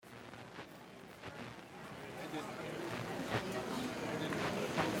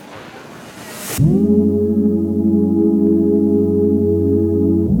Hey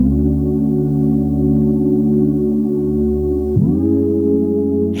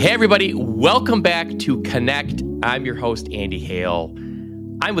everybody, welcome back to Connect. I'm your host, Andy Hale.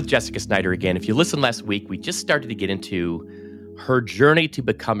 I'm with Jessica Snider again. If you listened last week, we just started to get into her journey to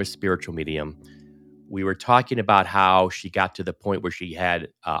become a spiritual medium. We were talking about how she got to the point where she had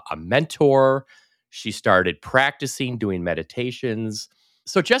a mentor. She started practicing doing meditations.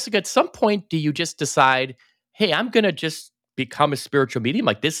 So Jessica, at some point, do you just decide, hey, I'm going to just become a spiritual medium?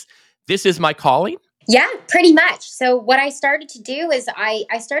 Like this is my calling? Yeah, pretty much. So what I started to do is I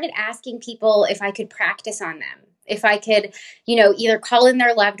started asking people if I could practice on them. If I could, either call in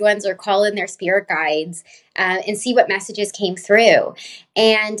their loved ones or call in their spirit guides and see what messages came through.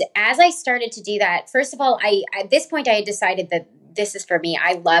 And as I started to do that, first of all, at this point I had decided that this is for me.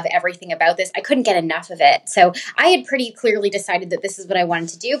 I love everything about this. I couldn't get enough of it. So I had pretty clearly decided that this is what I wanted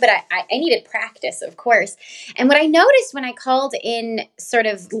to do, but I needed practice, of course. And what I noticed when I called in sort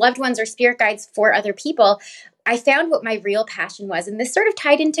of loved ones or spirit guides for other people, I found what my real passion was. And this sort of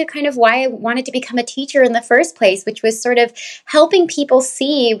tied into kind of why I wanted to become a teacher in the first place, which was sort of helping people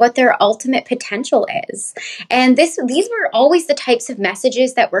see what their ultimate potential is. And these were always the types of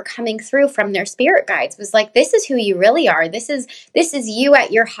messages that were coming through from their spirit guides, was like, this is who you really are. This is you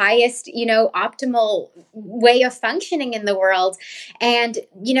at your highest, optimal way of functioning in the world. And,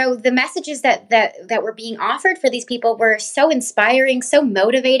 the messages that were being offered for these people were so inspiring, so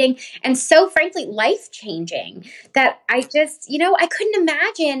motivating, and so frankly, life-changing that I just, I couldn't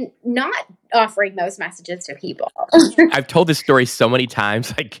imagine not offering those messages to people. I've told this story so many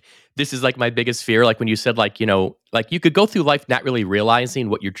times. Like, this is like my biggest fear. Like when you said, like, like you could go through life not really realizing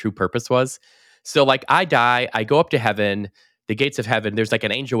what your true purpose was. So like I die, I go up to heaven, the gates of heaven, there's like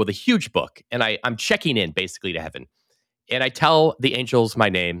an angel with a huge book. And I'm checking in basically to heaven. And I tell the angels my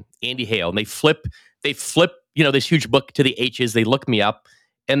name, Andy Hale, and they flip, this huge book to the H's. They look me up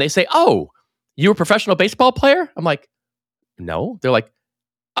and they say, "Oh, you were a professional baseball player?" I'm like, "No." They're like,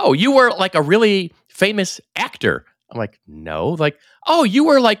 "Oh, you were like a really famous actor." I'm like, "No." Like, "Oh, you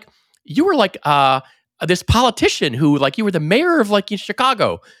were like this politician who like you were the mayor of like in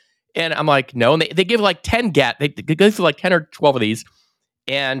Chicago." And I'm like, "No." And they give like 10 they go through like 10 or 12 of these,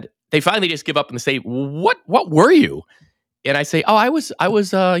 and they finally just give up and say, "What were you?" And I say, "Oh, I was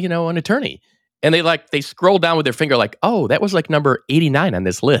an attorney." And they scroll down with their finger like, "Oh, that was like number 89 on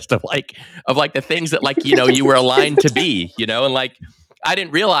this list of the things that like, you were aligned to be, and like I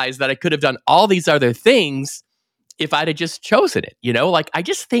didn't realize that I could have done all these other things if I'd have just chosen it, like I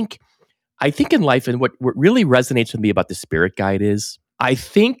think in life, and what really resonates with me about the spirit guide is I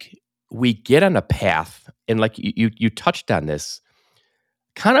think we get on a path, and like you touched on this,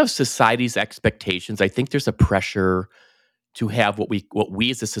 kind of society's expectations. I think there's a pressure to have what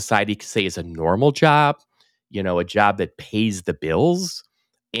we as a society say is a normal job, a job that pays the bills.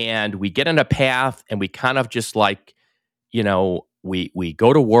 And we get on a path and we kind of just like, we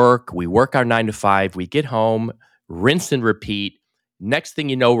go to work, we work our 9 to 5, we get home, rinse and repeat. Next thing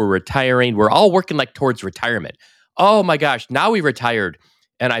you know, we're retiring. We're all working like towards retirement. Oh my gosh, now we retired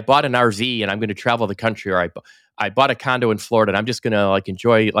and I bought an RV and I'm going to travel the country, or I bought a condo in Florida and I'm just going to like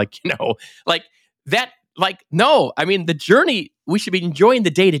enjoy like that. Like, no, I mean, the journey, we should be enjoying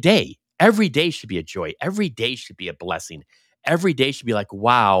the day to day. Every day should be a joy. Every day should be a blessing. Every day should be like,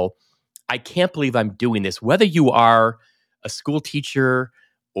 wow, I can't believe I'm doing this. Whether you are a school teacher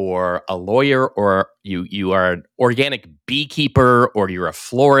or a lawyer, or you are an organic beekeeper, or you're a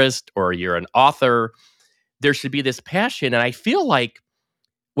florist, or you're an author, there should be this passion. And I feel like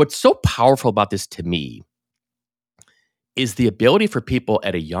what's so powerful about this to me is the ability for people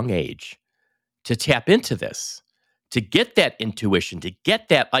at a young age to tap into this, to get that intuition, to get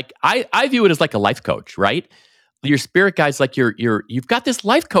that, like, I view it as like a life coach, right? Your spirit guide's like you've got this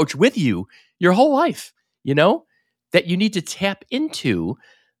life coach with you your whole life, that you need to tap into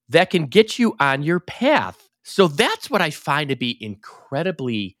that can get you on your path. So that's what I find to be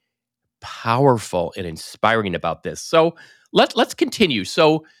incredibly powerful and inspiring about this. So let's continue.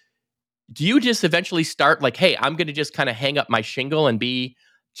 So do you just eventually start like, hey, I'm going to just kind of hang up my shingle and be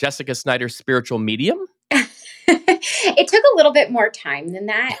Jessica Snider's spiritual medium? It took a little bit more time than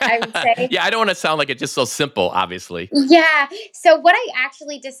that, I would say. Yeah, I don't want to sound like it's just so simple, obviously. Yeah. So what I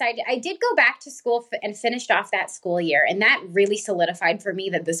actually decided, I did go back to school and finished off that school year. And that really solidified for me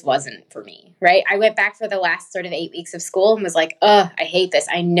that this wasn't for me, right? I went back for the last sort of 8 weeks of school and was like, I hate this.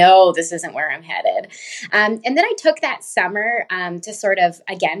 I know this isn't where I'm headed. And then I took that summer to sort of,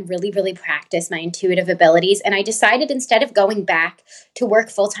 again, really, really practice my intuitive abilities. And I decided instead of going back to work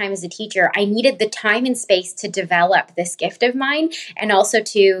full-time as a teacher, I needed the time and space to develop develop this gift of mine and also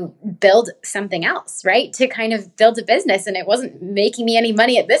to build something else, right? To kind of build a business. And it wasn't making me any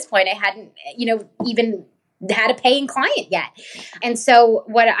money at this point. I hadn't, even had a paying client yet. And so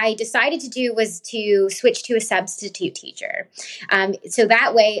what I decided to do was to switch to a substitute teacher. So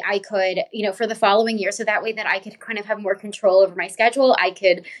that way I could, for the following year, so that way that I could kind of have more control over my schedule. I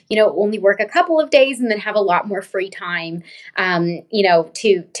could, only work a couple of days and then have a lot more free time,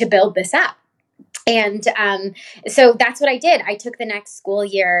 to build this up. And so that's what I did. I took the next school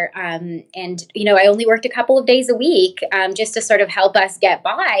year and, I only worked a couple of days a week just to sort of help us get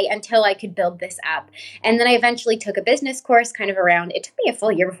by until I could build this up. And then I eventually took a business course kind of around, it took me a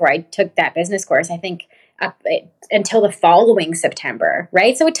full year before I took that business course, I think until the following September,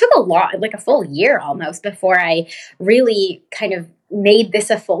 right? So it took like a full year almost before I really kind of made this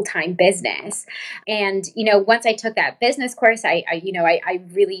a full-time business. And, once I took that business course, I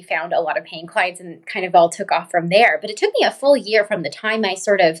really found a lot of paying clients and kind of all took off from there. But it took me a full year from the time I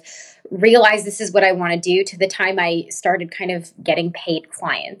sort of realized this is what I want to do to the time I started kind of getting paid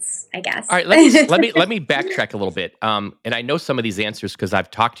clients, I guess. All right, let me backtrack a little bit. And I know some of these answers because I've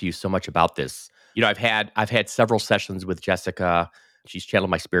talked to you so much about this. I've had several sessions with Jessica. She's channeled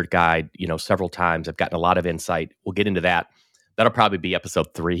my spirit guide, several times. I've gotten a lot of insight. We'll get into that. That'll probably be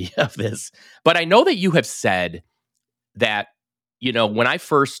episode 3 of this. But I know that you have said that, when I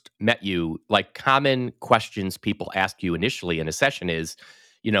first met you, like common questions people ask you initially in a session is,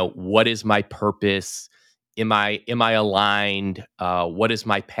 what is my purpose? Am I aligned? What is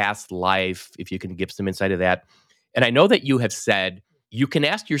my past life? If you can give some insight of that. And I know that you have said you can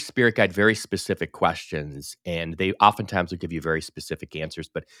ask your spirit guide very specific questions, and they oftentimes will give you very specific answers.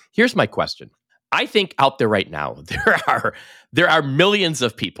 But here's my question. I think out there right now, there are millions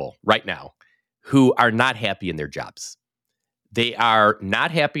of people right now who are not happy in their jobs. They are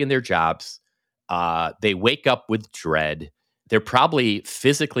not happy in their jobs. They wake up with dread. They're probably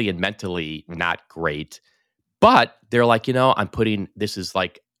physically and mentally not great, but they're like, I'm putting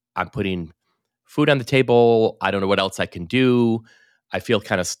food on the table. I don't know what else I can do. I feel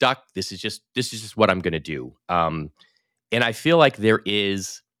kind of stuck. This is just what I'm going to do. And I feel like there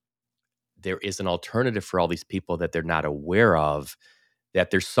is an alternative for all these people that they're not aware of,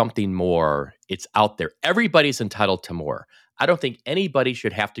 that there's something more. It's out there. Everybody's entitled to more. I don't think anybody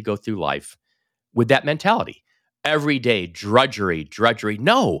should have to go through life with that mentality. Every day, drudgery.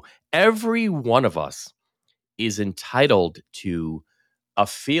 No, every one of us is entitled to a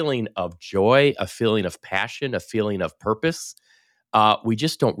feeling of joy, a feeling of passion, a feeling of purpose. We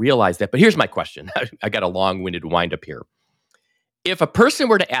just don't realize that. But here's my question. I got a long-winded wind up here. If a person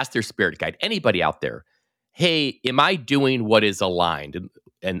were to ask their spirit guide, anybody out there, hey, am I doing what is aligned?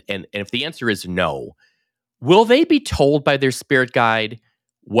 And if the answer is no, will they be told by their spirit guide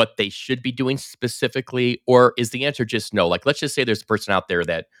what they should be doing specifically? Or is the answer just no? Like, let's just say there's a person out there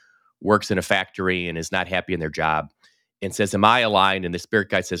that works in a factory and is not happy in their job and says, am I aligned? And the spirit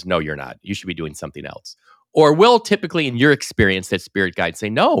guide says, no, you're not. You should be doing something else. Or will typically, in your experience, that spirit guide say,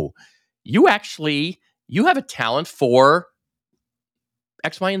 no, you have a talent for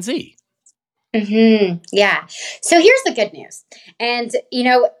X, Y, and Z. Yeah. So here's the good news. And,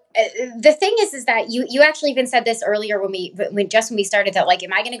 the thing is that you actually even said this earlier when we started that, like,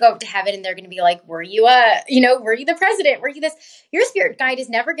 am I going to go up to heaven and they're going to be like, were you the president? Were you this? Your spirit guide is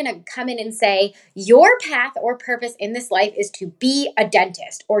never going to come in and say your path or purpose in this life is to be a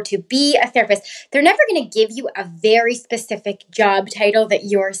dentist or to be a therapist. They're never going to give you a very specific job title that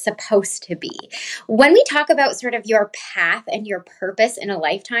you're supposed to be. When we talk about sort of your path and your purpose in a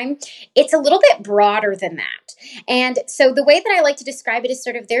lifetime, it's a little bit broader than that. And so the way that I like to describe it is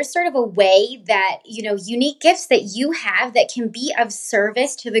there's sort of a way that, unique gifts that you have that can be of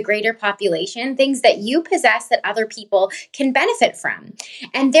service to the greater population, things that you possess that other people can benefit from.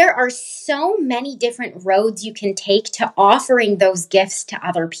 And there are so many different roads you can take to offering those gifts to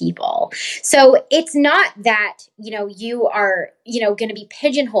other people. So it's not that, you are, going to be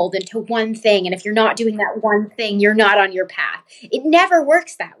pigeonholed into one thing. And if you're not doing that one thing, you're not on your path. It never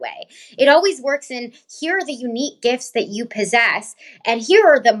works that way. It always works in, here are the unique gifts that you possess, and here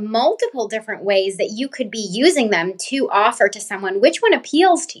are the multiple different ways that you could be using them to offer to someone. Which one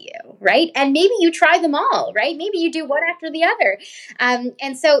appeals to you, right? And maybe you try them all, right? Maybe you do one after the other.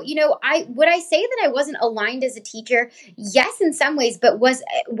 And so, would I say that I wasn't aligned as a teacher? Yes, in some ways, but was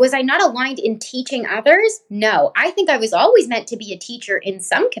I not aligned in teaching others? No, I think I was always meant to be a teacher in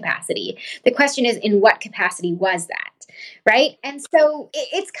some capacity. The question is, in what capacity was that? right? And so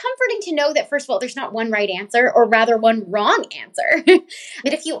it's comforting to know that, first of all, there's not one right answer, or rather one wrong answer.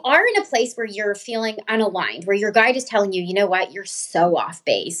 But if you are in a place where you're feeling unaligned, where your guide is telling you, you know what, you're so off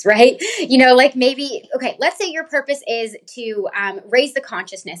base, right? Like maybe, okay, let's say your purpose is to raise the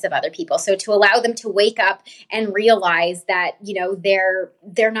consciousness of other people. So to allow them to wake up and realize that,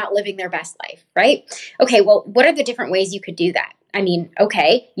 they're not living their best life, right? Okay, well, what are the different ways you could do that? I mean,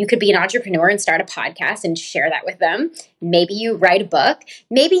 okay, you could be an entrepreneur and start a podcast and share that with them. Maybe you write a book.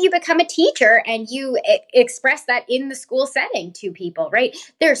 Maybe you become a teacher and you express that in the school setting to people, right?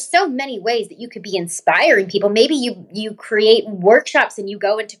 There's so many ways that you could be inspiring people. Maybe you create workshops and you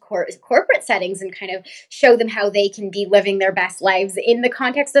go into corporate settings and kind of show them how they can be living their best lives in the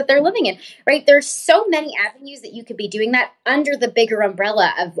context that they're living in, right? There's so many avenues that you could be doing that under the bigger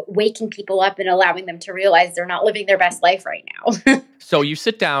umbrella of waking people up and allowing them to realize they're not living their best life right now. So you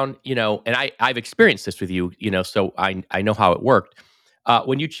sit down, and I've experienced this with you, so I know how it worked.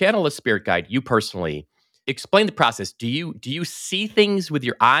 When you channel a spirit guide, you personally explain the process. Do you see things with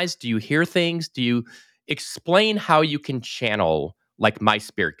your eyes? Do you hear things? Do you explain how you can channel like my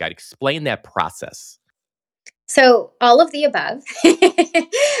spirit guide? Explain that process. So all of the above.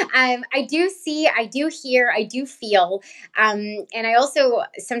 I do see, I do hear, I do feel, and I also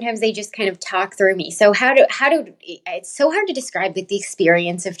sometimes they just kind of talk through me. So it's so hard to describe the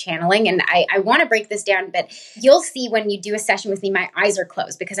experience of channeling, and I want to break this down, but you'll see when you do a session with me, my eyes are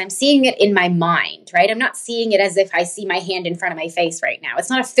closed because I'm seeing it in my mind, right? I'm not seeing it as if I see my hand in front of my face right now. It's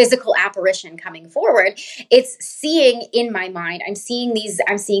not a physical apparition coming forward. It's seeing in my mind. I'm seeing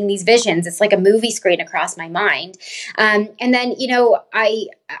these visions. It's like a movie screen across my mind. And then, so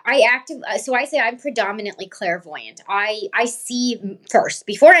I say I'm predominantly clairvoyant. I see first,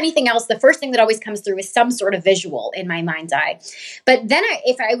 before anything else, the first thing that always comes through is some sort of visual in my mind's eye. But then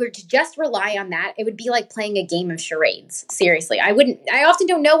if I were to just rely on that, it would be like playing a game of charades. Seriously, I often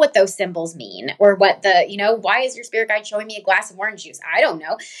don't know what those symbols mean or what why is your spirit guide showing me a glass of orange juice? I don't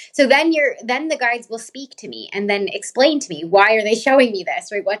know. So then the guides will speak to me and then explain to me, why are they showing me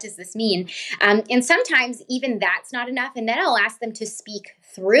this, right? What does this mean? And sometimes even that's not enough. And then I'll ask them to speak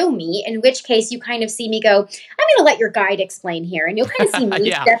through me, in which case you kind of see me go, I'm going to let your guide explain here. And you'll kind of see me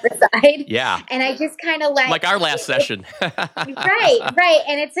Yeah. step aside. Yeah. And I just kind of Like our last session. Right.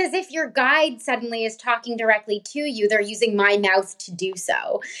 And it's as if your guide suddenly is talking directly to you. They're using my mouth to do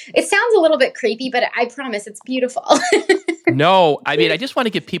so. It sounds a little bit creepy, but I promise it's beautiful. No, I mean, I just want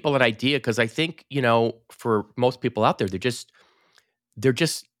to give people an idea because I think, for most people out there, they just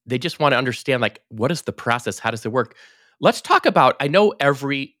want to understand, like, what is the process? How does it work? Let's talk about, I know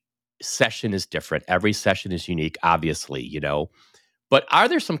every session is different. Every session is unique, obviously, but are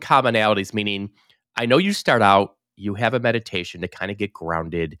there some commonalities? Meaning, I know you start out, you have a meditation to kind of get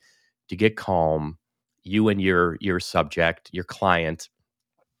grounded, to get calm, you and your subject, your client,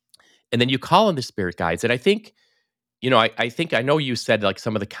 and then you call in the spirit guides. And I think, I know you said like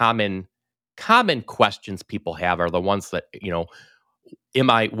some of the common questions people have are the ones that,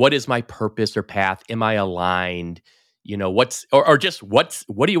 what is my purpose or path? Am I aligned? What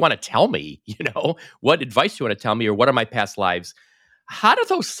do you want to tell me? What advice do you want to tell me, or what are my past lives? How do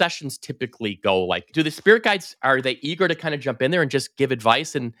those sessions typically go? Like, do the spirit guides, are they eager to kind of jump in there and just give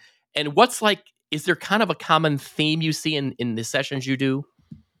advice? And what's like, is there kind of a common theme you see in the sessions you do?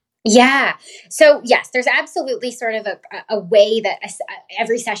 Yeah. So yes, there's absolutely sort of a way that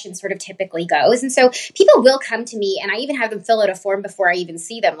every session sort of typically goes. And so people will come to me, and I even have them fill out a form before I even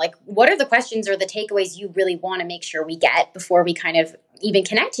see them. Like, what are the questions or the takeaways you really want to make sure we get before we kind of even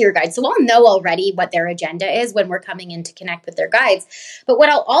connect to your guide? So I'll know already what their agenda is when we're coming in to connect with their guides. But what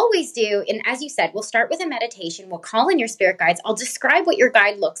I'll always do, and as you said, we'll start with a meditation. We'll call in your spirit guides. I'll describe what your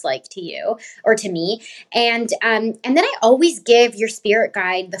guide looks like to you or to me. And then I always give your spirit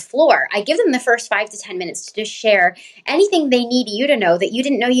guide the floor. I give them the first 5 to 10 minutes to just share anything they need you to know that you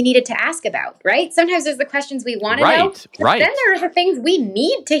didn't know you needed to ask about, right? Sometimes there's the questions we want to know. Right. Then there are the things we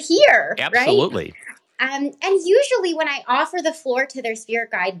need to hear. Absolutely. Right? And usually when I offer the floor to their spirit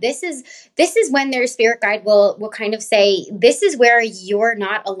guide, this is when their spirit guide will kind of say, this is where you're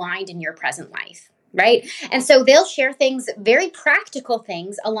not aligned in your present life. Right. And so they'll share things, very practical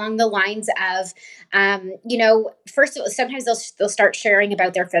things along the lines of, first, sometimes they'll start sharing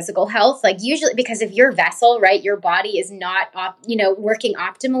about their physical health, like usually because if your vessel, right, your body is not, working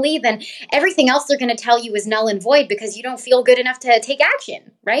optimally, then everything else they're going to tell you is null and void because you don't feel good enough to take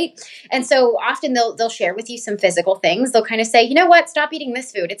action. Right. And so often they'll share with you some physical things. They'll kind of say, you know what, stop eating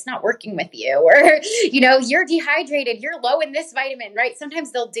this food. It's not working with you. Or, you're dehydrated. You're low in this vitamin. Right.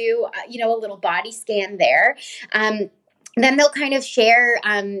 Sometimes they'll do, a little body scan there. then they'll kind of share,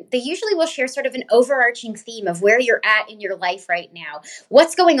 they usually will share sort of an overarching theme of where you're at in your life right now.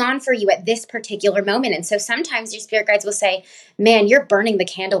 What's going on for you at this particular moment? And so sometimes your spirit guides will say, man, you're burning the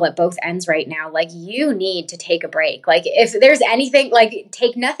candle at both ends right now. Like, you need to take a break. Like, if there's anything, like,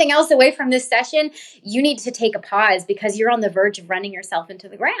 take nothing else away from this session, you need to take a pause because you're on the verge of running yourself into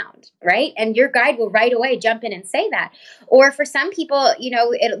the ground, right? And your guide will right away jump in and say that. Or for some people,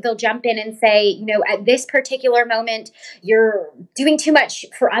 they'll jump in and say, at this particular moment, you're doing too much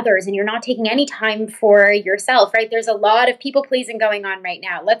for others and you're not taking any time for yourself, right? There's a lot of people pleasing going on right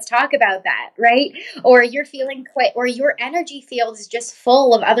now. Let's talk about that, right? Or you're feeling or your energy field is just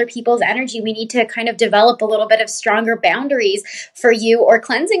full of other people's energy. We need to kind of develop a little bit of stronger boundaries for you, or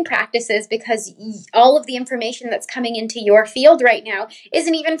cleansing practices, because all of the information that's coming into your field right now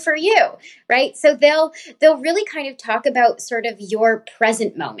isn't even for you, right? So they'll really kind of talk about sort of your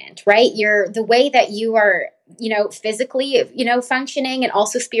present moment, right? The way that you are, physically, functioning, and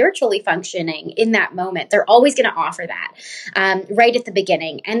also spiritually functioning in that moment. They're always going to offer that right at the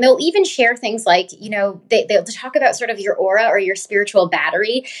beginning. And they'll even share things like, they'll talk about sort of your aura or your spiritual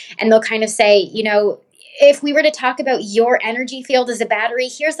battery. And they'll kind of say, if we were to talk about your energy field as a battery,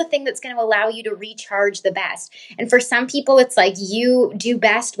 here's the thing that's going to allow you to recharge the best. And for some people, it's like you do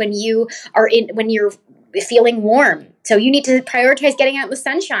best when you're feeling warm. So you need to prioritize getting out in the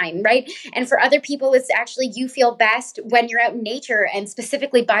sunshine, right? And for other people, it's actually you feel best when you're out in nature, and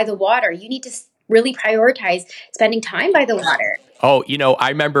specifically by the water. You need to really prioritize spending time by the water. Oh, I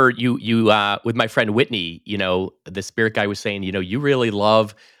remember you with my friend Whitney, the spirit guy was saying, you really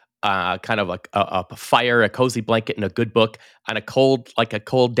love kind of like a fire, a cozy blanket, and a good book on a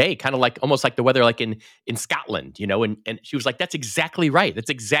cold day, kind of like almost like the weather like in Scotland, and she was like, that's exactly right.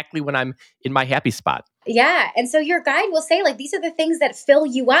 That's exactly when I'm in my happy spot. Yeah. And so your guide will say, like, these are the things that fill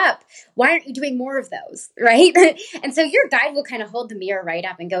you up. Why aren't you doing more of those? Right. And so your guide will kind of hold the mirror right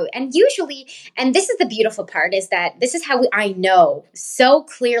up and go. And usually, and this is the beautiful part, is that this is how I know so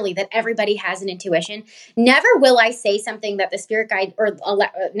clearly that everybody has an intuition. Never will I say something that the spirit guide, or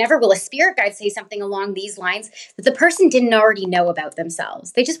never will a spirit guide say something along these lines that the person didn't already know about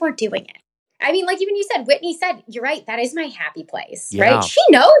themselves. They just weren't doing it. I mean, like even you said, Whitney said, you're right, that is my happy place, right? Yeah. She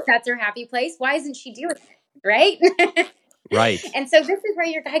knows that's her happy place. Why isn't she doing it? Right? Right. And so this is where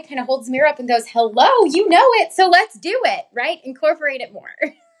your guide kind of holds the mirror up and goes, hello, you know it, so let's do it, right? Incorporate it more.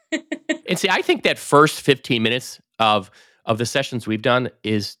 And see, I think that first 15 minutes of the sessions we've done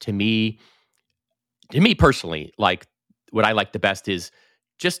is to me personally, like what I like the best is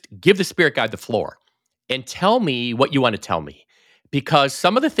just give the spirit guide the floor and tell me what you want to tell me. Because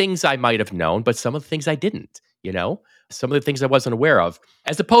some of the things I might have known, but some of the things I didn't, some of the things I wasn't aware of,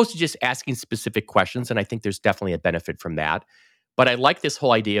 as opposed to just asking specific questions. And I think there's definitely a benefit from that. But I like this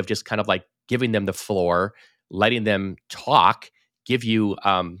whole idea of just kind of like giving them the floor, letting them talk, give you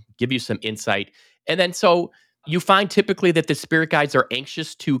some insight. And then so you find typically that the spirit guides are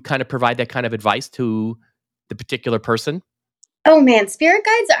anxious to kind of provide that kind of advice to the particular person. Oh man, spirit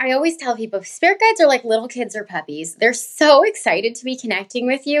guides, I always tell people, spirit guides are like little kids or puppies. They're so excited to be connecting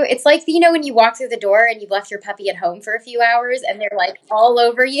with you. It's like, when you walk through the door and you've left your puppy at home for a few hours and they're like all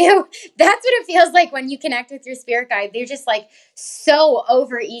over you. That's what it feels like when you connect with your spirit guide. They're just like so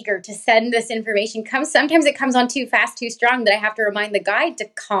over eager to send this information. Sometimes it comes on too fast, too strong, that I have to remind the guide to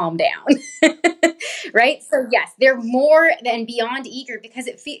calm down. Right? So yes, they're more than beyond eager, because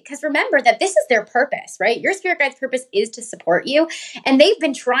remember that this is their purpose, right? Your spirit guide's purpose is to support you, and they've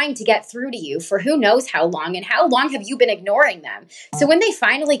been trying to get through to you for who knows how long, and how long have you been ignoring them? So when they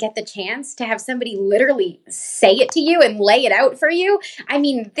finally get the chance to have somebody literally say it to you and lay it out for you, I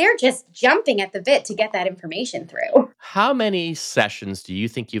mean, they're just jumping at the bit to get that information through. How many sessions do you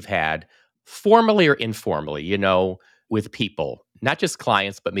think you've had, formally or informally, with people, not just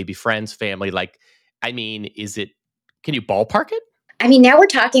clients, but maybe friends, family? Like, I mean, can you ballpark it? I mean, now we're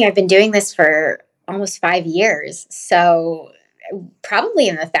talking, I've been doing this for almost 5 years. So probably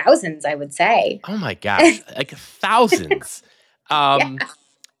in the thousands, I would say. Oh my gosh, like thousands. Yeah.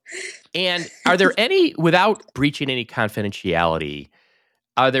 And are there any, without breaching any confidentiality,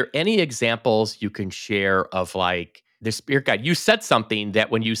 are there any examples you can share of like the spirit guide? You said something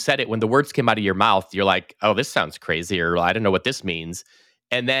that when you said it, when the words came out of your mouth, you're like, oh, this sounds crazy, or I don't know what this means.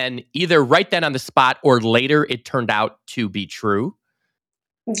 And then either right then on the spot or later it turned out to be true.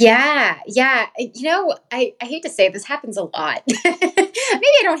 Yeah, yeah. I hate to say it, this happens a lot. Maybe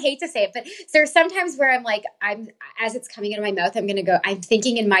I don't hate to say it, but there's sometimes where as it's coming into my mouth, I'm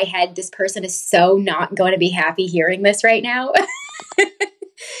thinking in my head, this person is so not going to be happy hearing this right now.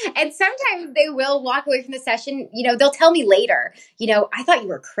 And sometimes they will walk away from the session, they'll tell me later, I thought you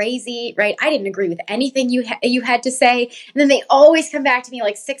were crazy, right? I didn't agree with anything you had to say. And then they always come back to me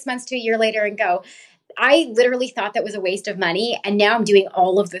like 6 months to a year later and go, I literally thought that was a waste of money. And now I'm doing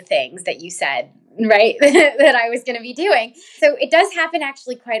all of the things that you said, right, that I was going to be doing. So it does happen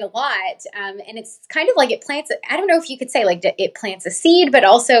actually quite a lot. And it's kind of like it plants, I don't know if you could say like it plants a seed, but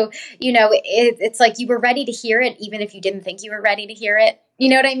also, it's like you were ready to hear it, even if you didn't think you were ready to hear it. You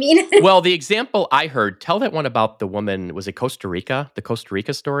know what I mean? Well, the example I heard, tell that one about the woman, was it Costa Rica? The Costa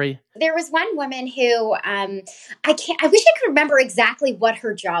Rica story? There was one woman who I wish I could remember exactly what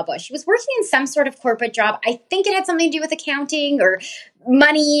her job was. She was working in some sort of corporate job. I think it had something to do with accounting or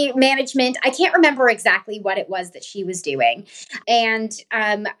money management. I can't remember exactly what it was that she was doing. And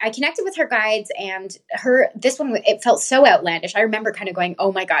I connected with her guides, and this one, it felt so outlandish. I remember kind of going,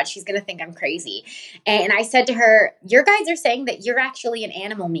 oh my God, she's going to think I'm crazy. And I said to her, your guides are saying that you're actually an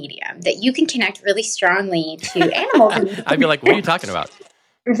animal medium, that you can connect really strongly to animals. I'd be like, what are you talking about?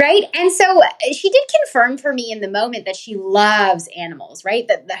 Right. And so she did confirm for me in the moment that she loves animals, right?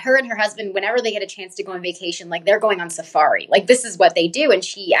 That her and her husband, whenever they get a chance to go on vacation, like they're going on safari, like this is what they do. And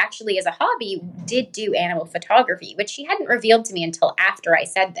she actually, as a hobby, did do animal photography, which she hadn't revealed to me until after I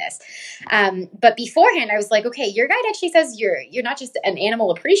said this. But beforehand, I was like, okay, your guide actually says you're not just an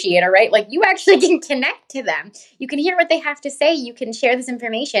animal appreciator, right? Like you actually can connect to them. You can hear what they have to say. You can share this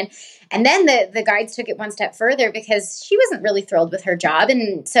information. And then the guides took it one step further because she wasn't really thrilled with her job.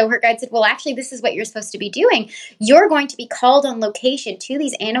 And so her guide said, well, actually, this is what you're supposed to be doing. You're going to be called on location to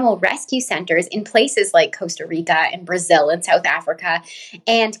these animal rescue centers in places like Costa Rica and Brazil and South Africa,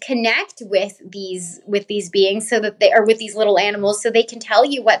 and connect with these beings so that they are with these little animals so they can tell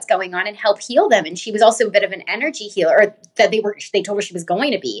you what's going on and help heal them. And she was also a bit of an energy healer, or that they told her she was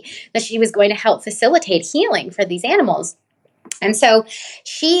going to be, that she was going to help facilitate healing for these animals. And so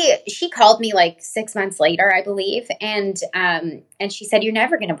she called me like 6 months later, I believe, and she said, "You're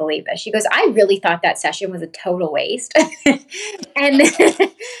never going to believe this." She goes, "I really thought that session was a total waste," and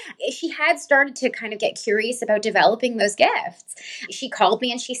she had started to kind of get curious about developing those gifts. She called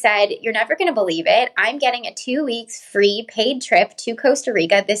me and she said, "You're never going to believe it. I'm getting a 2 weeks free paid trip to Costa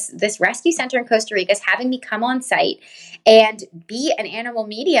Rica. This rescue center in Costa Rica is having me come on site and be an animal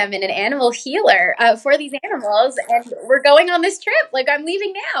medium and an animal healer for these animals. And we're going on this trip. Like, I'm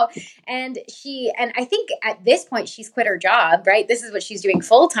leaving now." And I think at this point she's quit her job, right? This is what she's doing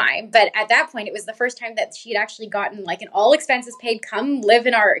full time. But at that point, it was the first time that she'd actually gotten like an all expenses paid, come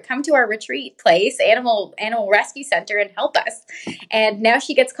to our retreat place, animal rescue center, and help us. And now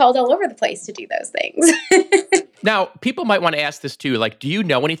she gets called all over the place to do those things. Now, people might want to ask this too. Like, do you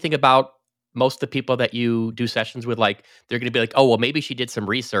know anything about most of the people that you do sessions with? Like, they're going to be like, oh, well, maybe she did some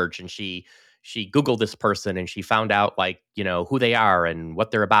research and she Googled this person and she found out like, who they are and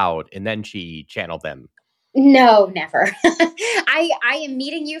what they're about. And then she channeled them. No, never. I am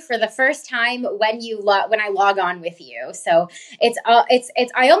meeting you for the first time when I log on with you. So it's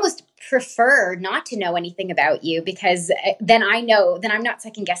I almost prefer not to know anything about you, because then I'm not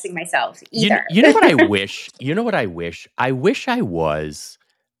second guessing myself either. You know what I wish? You know what I wish? I wish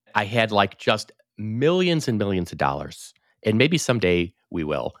I had like just millions and millions of dollars. And maybe someday we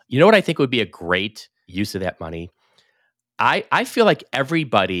will. You know what I think would be a great use of that money? I feel like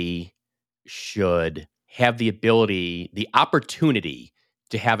everybody should have the opportunity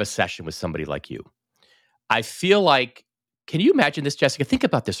to have a session with somebody like you. I feel like, can you imagine this, Jessica? Think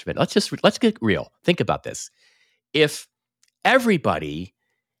about this for a minute. Let's get real. Think about this. If everybody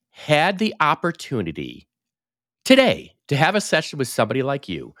had the opportunity today to have a session with somebody like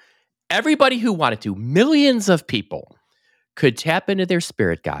you, everybody who wanted to, millions of people could tap into their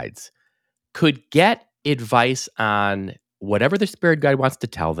spirit guides, could get advice on whatever the spirit guide wants to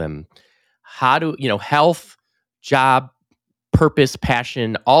tell them, how to, health, job, purpose,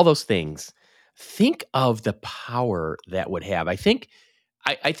 passion, all those things. Think of the power that would have. I think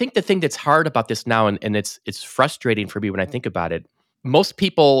the thing that's hard about this now, and it's frustrating for me when I think about it, most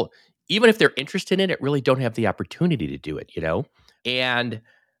people, even if they're interested in it, really don't have the opportunity to do it, And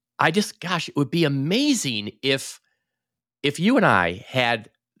gosh, it would be amazing if you and I had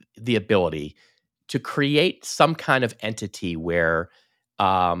the ability to create some kind of entity where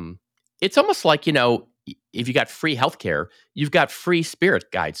it's almost like, if you got free healthcare, you've got free spirit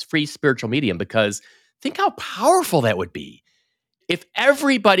guides, free spiritual medium, because think how powerful that would be if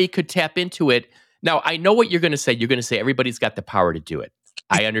everybody could tap into it. Now, I know what you're going to say. You're going to say everybody's got the power to do it.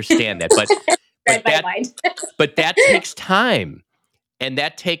 I understand that, but that takes time, and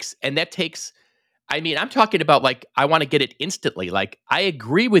that takes I mean, I'm talking about like, I want to get it instantly. Like, I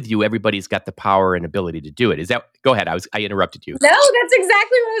agree with you. Everybody's got the power and ability to do it. Is that, go ahead. I interrupted you. No, that's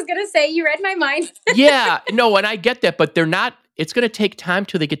exactly what I was going to say. You read my mind. Yeah, no, and I get that, but they're not, it's going to take time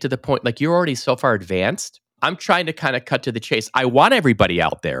till they get to the point. Like, you're already so far advanced. I'm trying to kind of cut to the chase. I want everybody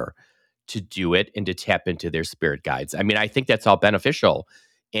out there to do it and to tap into their spirit guides. I mean, I think that's all beneficial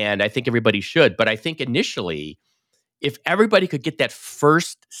and I think everybody should. But I think initially, if everybody could get that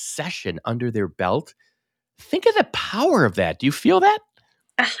first session under their belt, think of the power of that. Do you feel that?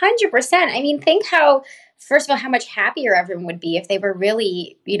 100%. I mean, think how, first of all, how much happier everyone would be if they were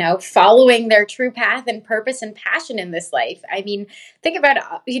really, following their true path and purpose and passion in this life. I mean, think about,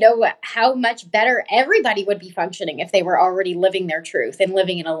 how much better everybody would be functioning if they were already living their truth and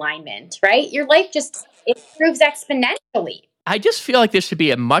living in alignment, right? Your life just improves exponentially. I just feel like this should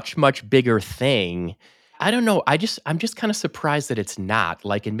be a much, much bigger thing. I don't know. I'm just kind of surprised that it's not.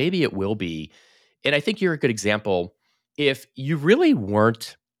 Like, and maybe it will be. And I think you're a good example. If you really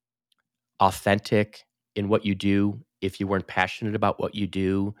weren't authentic in what you do, if you weren't passionate about what you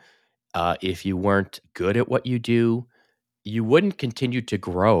do, if you weren't good at what you do, you wouldn't continue to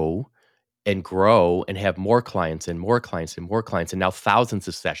grow and have more clients and more clients and more clients and now thousands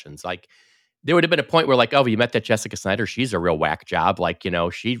of sessions. Like, there would have been a point where like, oh, you met that Jessica Snider. She's a real whack job. Like, I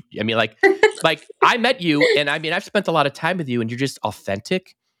mean, like I met you and I mean, I've spent a lot of time with you and you're just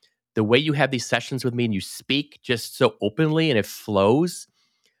authentic. The way you have these sessions with me and you speak just so openly and it flows.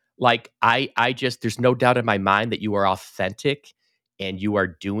 Like, I just, there's no doubt in my mind that you are authentic and you are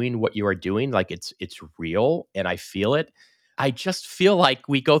doing what you are doing. Like, it's real and I feel it. I just feel like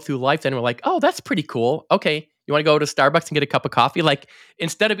we go through life and we're like, oh, that's pretty cool. Okay. You want to go to Starbucks and get a cup of coffee? Like,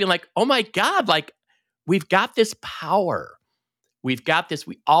 instead of being like, oh my God, like, we've got this power. We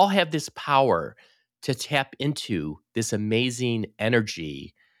all have this power to tap into this amazing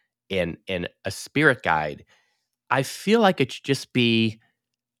energy and a spirit guide. I feel like it should just be,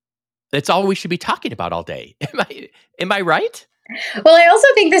 that's all we should be talking about all day. Am I right? Well, I also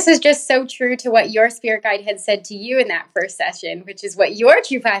think this is just so true to what your spirit guide had said to you in that first session, which is what your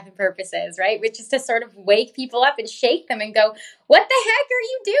true path and purpose is, right? Which is to sort of wake people up and shake them and go, what the heck are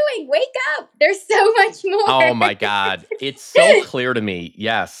you doing? Wake up. There's so much more. Oh my God. It's so clear to me.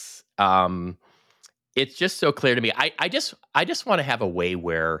 Yes. It's just so clear to me. I just want to have a way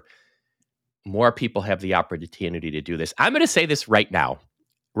where more people have the opportunity to do this. I'm going to say this right now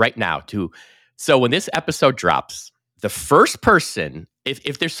too. So when this episode drops, the first person,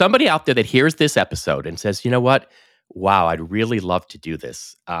 if there's somebody out there that hears this episode and says, you know what, wow, I'd really love to do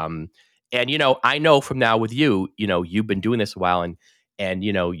this. And I know from now with you, you've been doing this a while and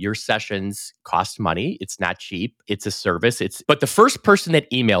your sessions cost money. It's not cheap. It's a service. But the first person that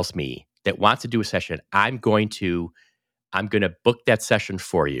emails me that wants to do a session, I'm going to book that session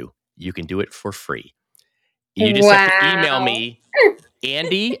for you. You can do it for free. You just have to email me,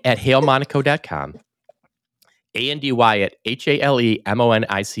 Andy@halemonaco.com,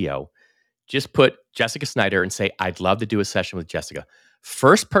 Andy@HALEMONICO. Just put Jessica Snider and say, I'd love to do a session with Jessica.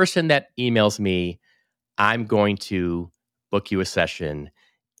 First person that emails me, I'm going to book you a session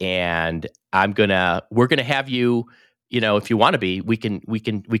and we're gonna have you, if you want to be, we can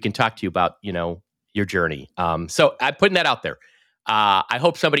talk to you about, your journey. So I'm putting that out there. I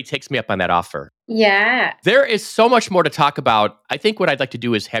hope somebody takes me up on that offer. Yeah. There is so much more to talk about. I think what I'd like to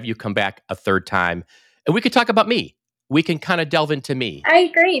do is have you come back a third time and we could talk about me. We can kind of delve into me. I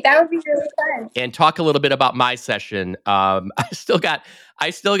agree. That would be really fun. And talk a little bit about my session. I still got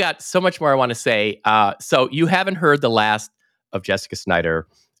so much more I want to say. So you haven't heard the last of Jessica Snider.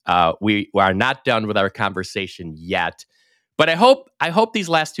 We are not done with our conversation yet. But I hope these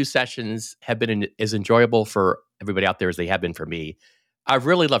last two sessions have been as enjoyable for everybody out there as they have been for me. I've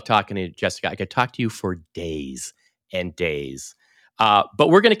really loved talking to you, Jessica. I could talk to you for days and days. But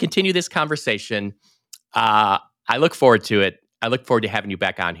we're going to continue this conversation. I look forward to it. I look forward to having you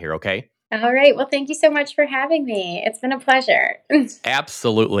back on here, okay? All right. Well, thank you so much for having me. It's been a pleasure.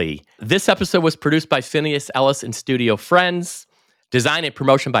 Absolutely. This episode was produced by Phineas Ellis and Studio Friends. Design and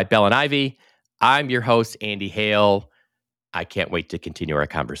promotion by Bell and Ivy. I'm your host, Andy Hale. I can't wait to continue our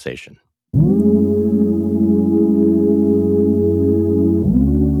conversation.